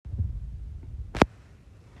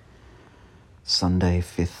Sunday,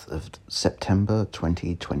 5th of September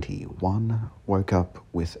 2021. Woke up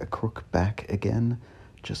with a crook back again,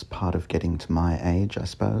 just part of getting to my age, I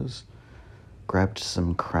suppose. Grabbed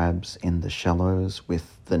some crabs in the shallows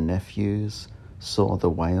with the nephews, saw the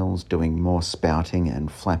whales doing more spouting and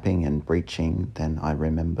flapping and breaching than I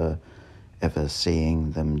remember ever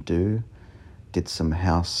seeing them do. Did some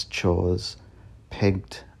house chores,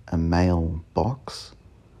 pegged a mail box,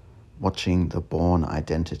 watching The Bourne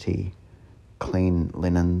Identity, clean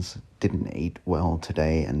linens, didn't eat well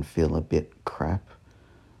today and feel a bit crap.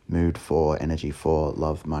 Mood 4, energy 4,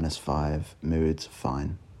 love -5, moods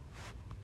fine.